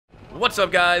What's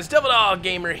up guys,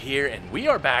 TheDevildogGamer here, and we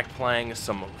are back playing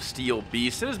some Steel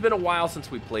Beast. It has been a while since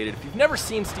we played it. If you've never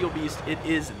seen Steel Beast, it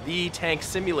is the tank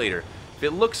simulator. If it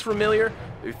looks familiar,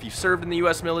 if you served in the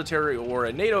US military or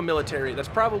a NATO military, that's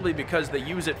probably because they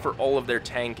use it for all of their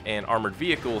tank and armored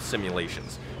vehicle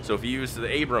simulations. So if you use the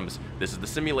Abrams, this is the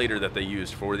simulator that they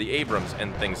use for the Abrams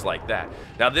and things like that.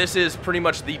 Now this is pretty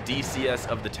much the DCS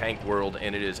of the tank world,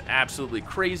 and it is absolutely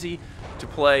crazy to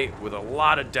play with a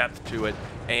lot of depth to it,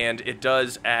 and it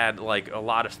does add like a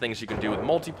lot of things you can do with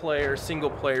multiplayer, single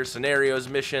player, scenarios,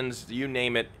 missions, you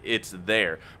name it, it's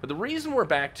there. But the reason we're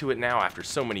back to it now after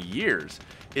so many years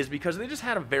is because they just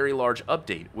had a very large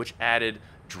update which added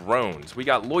drones. We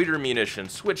got loiter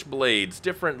munitions, switchblades,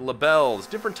 different labels,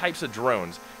 different types of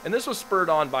drones, and this was spurred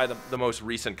on by the most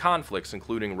recent conflicts,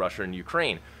 including Russia and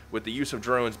Ukraine, with the use of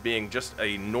drones being just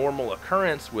a normal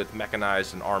occurrence with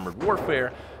mechanized and armored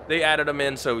warfare. They added them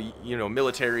in so, you know,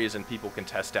 militaries and people can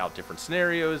test out different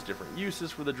scenarios, different uses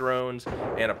for the drones,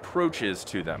 and approaches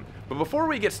to them. But before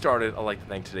we get started, I'd like to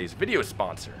thank today's video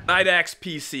sponsor, Nitrado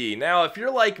PC. Now, if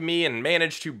you're like me and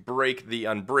managed to break the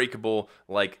unbreakable,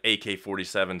 like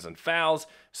AK-47s and FALs,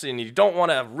 so you don't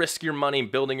want to risk your money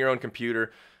building your own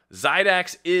computer,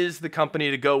 Nitrado is the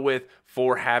company to go with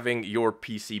for having your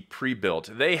PC pre-built.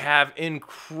 They have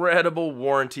incredible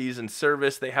warranties and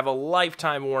service. They have a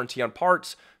lifetime warranty on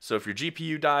parts, so if your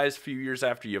GPU dies a few years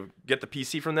after you get the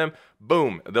PC from them,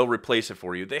 boom, they'll replace it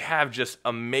for you. They have just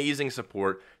amazing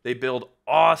support. They build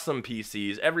awesome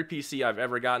PCs. Every PC I've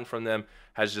ever gotten from them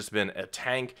has just been a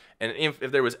tank, and if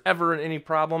there was ever any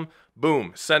problem,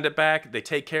 boom, send it back. They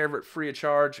take care of it free of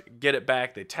charge, get it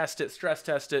back, they test it, stress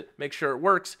test it, make sure it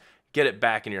works, get it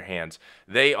back in your hands.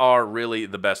 They are really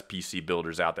the best PC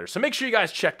builders out there, so make sure you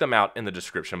guys check them out in the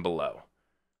description below.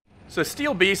 So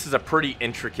Steel Beast is a pretty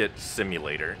intricate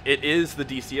simulator. It is the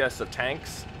DCS of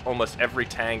tanks. Almost every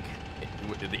tank,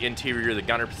 the interior, the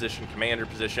gunner position, commander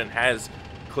position, has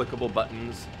clickable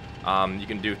buttons. You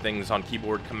can do things on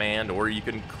keyboard command, or you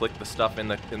can click the stuff in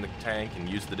the tank and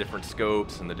use the different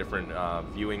scopes and the different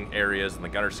viewing areas and the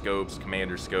gunner scopes,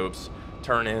 commander scopes,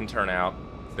 turn in, turn out,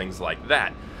 things like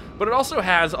that. But it also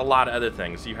has a lot of other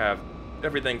things. You have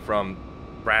everything from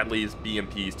Bradleys,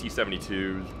 BMPs,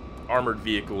 T-72s, armored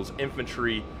vehicles,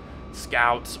 infantry,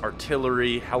 scouts,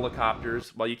 artillery,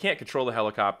 helicopters. While you can't control the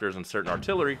helicopters and certain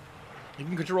artillery, you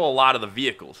can control a lot of the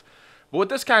vehicles. But what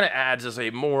this kind of adds is a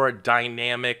more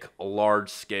dynamic,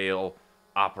 large-scale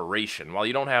operation. While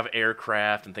you don't have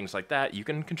aircraft and things like that, you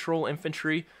can control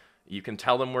infantry. You can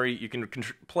tell them where you can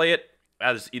play it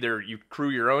as either you crew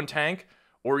your own tank,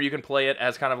 or you can play it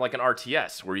as kind of like an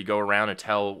RTS, where you go around and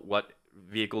tell what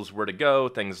vehicles where to go,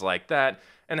 things like that,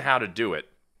 and how to do it.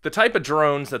 The type of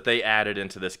drones that they added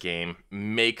into this game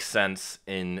make sense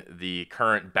in the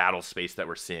current battle space that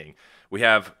we're seeing. We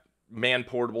have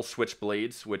man-portable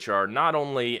switchblades, which are not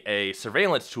only a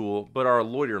surveillance tool, but are a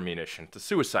loiter munition, it's a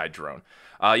suicide drone.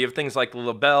 You have things like the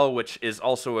Lebel, which is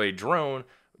also a drone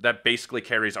that basically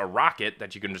carries a rocket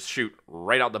that you can just shoot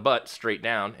right out the butt, straight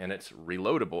down, and it's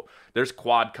reloadable. There's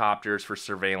quadcopters for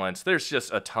surveillance. There's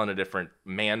just a ton of different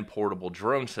man-portable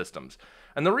drone systems.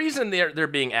 And the reason they're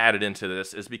being added into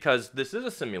this is because this is a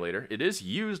simulator. It is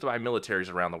used by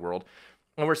militaries around the world,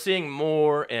 and we're seeing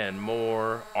more and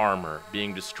more armor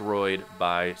being destroyed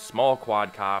by small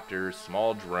quadcopters,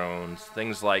 small drones,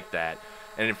 things like that.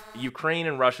 And if Ukraine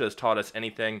and Russia has taught us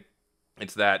anything,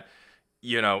 it's that,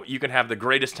 you know, you can have the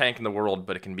greatest tank in the world,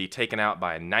 but it can be taken out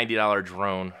by a $90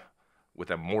 drone with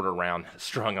a mortar round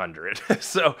strung under it.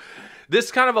 So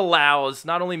this kind of allows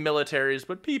not only militaries,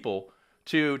 but people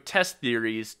to test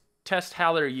theories, test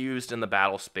how they're used in the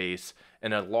battle space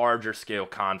in a larger scale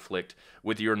conflict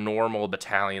with your normal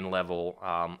battalion level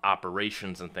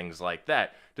operations and things like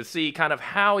that, to see kind of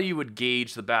how you would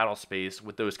gauge the battle space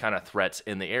with those kind of threats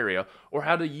in the area, or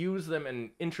how to use them in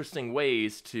interesting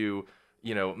ways to,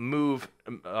 you know, move,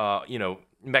 you know,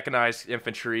 mechanized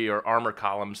infantry or armor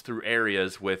columns through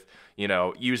areas with, you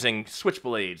know, using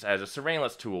switchblades as a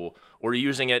surveillance tool, or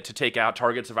using it to take out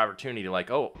targets of opportunity,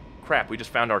 like, oh, crap, we just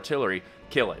found artillery,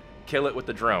 kill it. Kill it with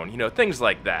the drone, you know, things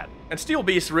like that. And Steel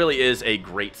Beast really is a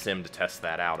great sim to test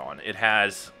that out on. It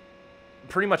has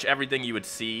pretty much everything you would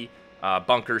see,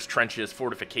 bunkers, trenches,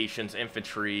 fortifications,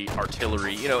 infantry,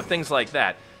 artillery, you know, things like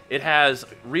that. It has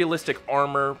realistic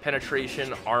armor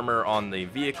penetration, armor on the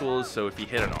vehicles, so if you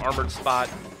hit an armored spot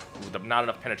with not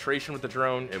enough penetration with the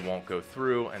drone, it won't go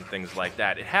through, and things like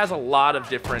that. It has a lot of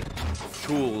different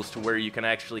tools to where you can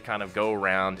actually kind of go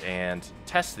around and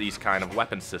test these kind of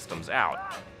weapon systems out.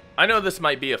 I know this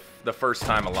might be the first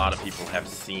time a lot of people have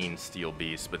seen Steel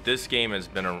Beast, but this game has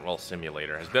been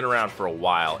simulator has been around for a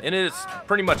while, and it is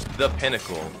pretty much the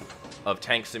pinnacle of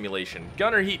tank simulation.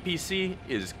 Gunner Heat PC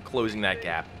is closing that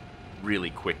gap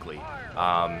really quickly.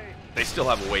 They still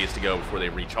have a ways to go before they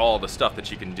reach all the stuff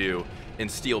that you can do in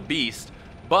Steel Beast,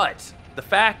 but the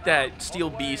fact that Steel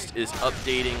Beast is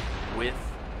updating with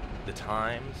the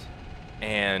times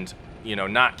and, you know,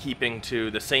 not keeping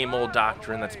to the same old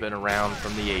doctrine that's been around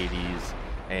from the 80s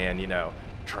and, you know,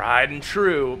 tried and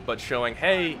true, but showing,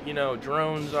 hey, you know,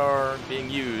 drones are being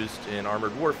used in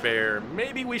armored warfare,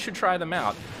 maybe we should try them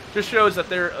out. Just shows that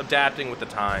they're adapting with the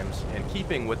times and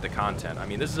keeping with the content. I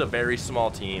mean, this is a very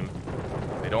small team.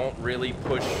 They don't really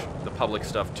push the public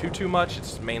stuff too much.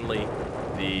 It's mainly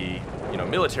the, you know,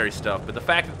 military stuff, but the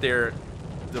fact that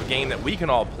the game that we can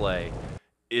all play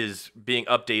is being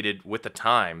updated with the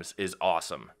times is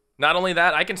awesome. Not only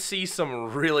that, I can see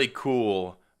some really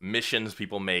cool missions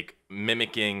people make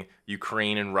mimicking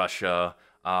Ukraine and Russia,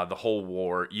 the whole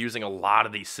war, using a lot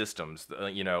of these systems.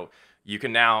 You know, you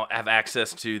can now have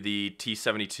access to the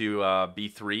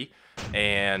T-72B3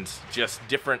 and just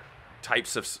different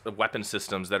types of weapon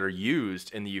systems that are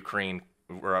used in the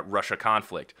Ukraine-Russia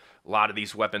conflict. A lot of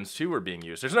these weapons, too, are being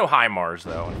used. There's no HIMARS,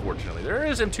 though, unfortunately. There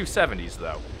is M270s,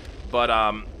 though. But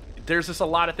there's just a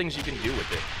lot of things you can do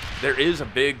with it. There is a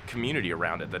big community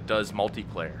around it that does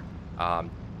multiplayer,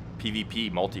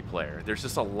 PvP multiplayer. There's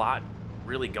just a lot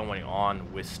really going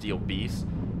on with Steel Beast.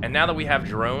 And now that we have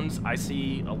drones, I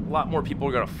see a lot more people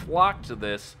are going to flock to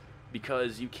this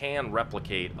because you can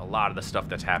replicate a lot of the stuff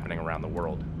that's happening around the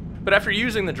world. But after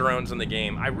using the drones in the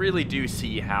game, I really do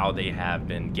see how they have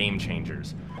been game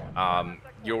changers.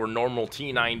 Your normal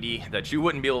T-90 that you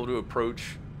wouldn't be able to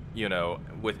approach, you know,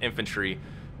 with infantry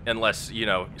unless, you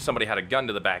know, somebody had a gun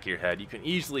to the back of your head. You can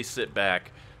easily sit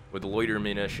back with a loiter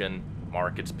munition,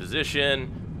 mark its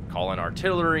position, call in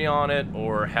artillery on it,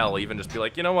 or hell, even just be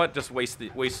like, you know what, just waste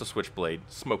the switchblade,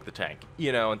 smoke the tank,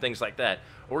 you know, and things like that.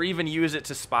 Or even use it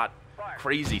to spot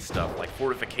crazy stuff like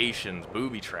fortifications,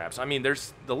 booby traps. I mean,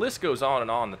 the list goes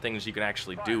on, the things you can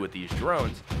actually do with these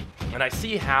drones. And I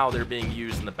see how they're being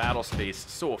used in the battle space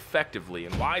so effectively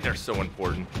and why they're so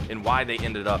important and why they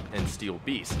ended up in Steel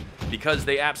Beast. Because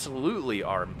they absolutely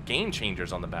are game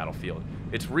changers on the battlefield.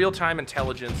 It's real-time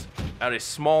intelligence at a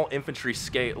small infantry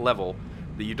scale level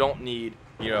that you don't need,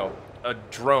 you know, a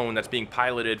drone that's being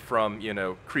piloted from, you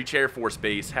know, Creech Air Force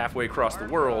Base halfway across the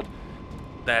world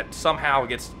that somehow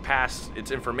gets passed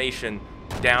its information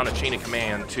down a chain of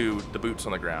command to the boots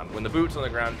on the ground. When the boots on the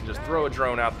ground can just throw a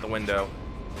drone out the window,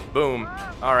 boom.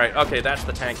 All right, okay, that's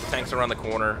the tank. The tank's around the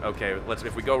corner. Okay,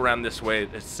 if we go around this way,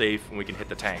 it's safe and we can hit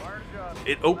the tank.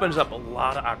 It opens up a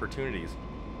lot of opportunities.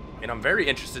 And I'm very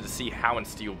interested to see how in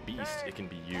Steel Beast it can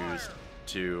be used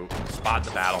to spot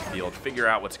the battlefield, figure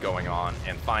out what's going on,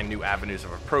 and find new avenues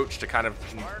of approach to kind of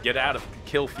get out of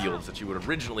kill fields that you would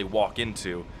originally walk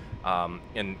into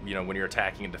you know, when you're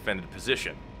attacking a defended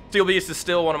position. Steel Beast is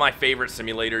still one of my favorite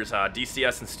simulators.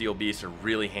 DCS and Steel Beast are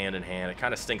really hand in hand. It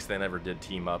kind of stinks they never did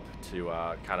team up to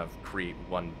kind of create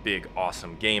one big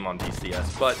awesome game on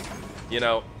DCS. But, you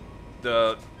know,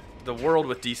 the world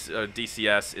with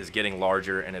DCS is getting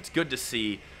larger, and it's good to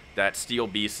see that Steel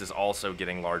Beast is also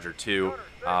getting larger too.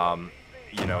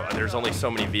 You know, there's only so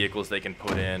many vehicles they can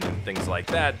put in and things like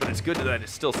that, but it's good that it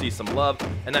still sees some love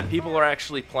and that people are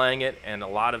actually playing it, and a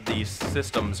lot of these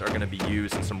systems are going to be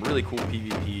used in some really cool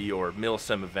PvP or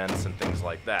milsim events and things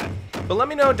like that. But let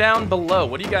me know down below,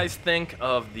 what do you guys think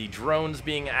of the drones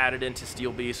being added into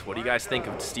Steel Beast? What do you guys think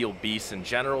of Steel Beast in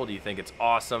general? Do you think it's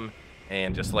awesome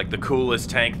and just like the coolest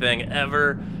tank thing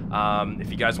ever?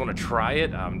 If you guys want to try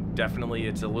it, definitely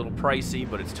it's a little pricey,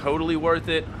 but it's totally worth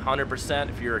it, 100%.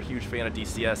 If you're a huge fan of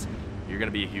DCS, you're going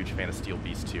to be a huge fan of Steel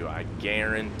Beast too, I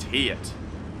guarantee it.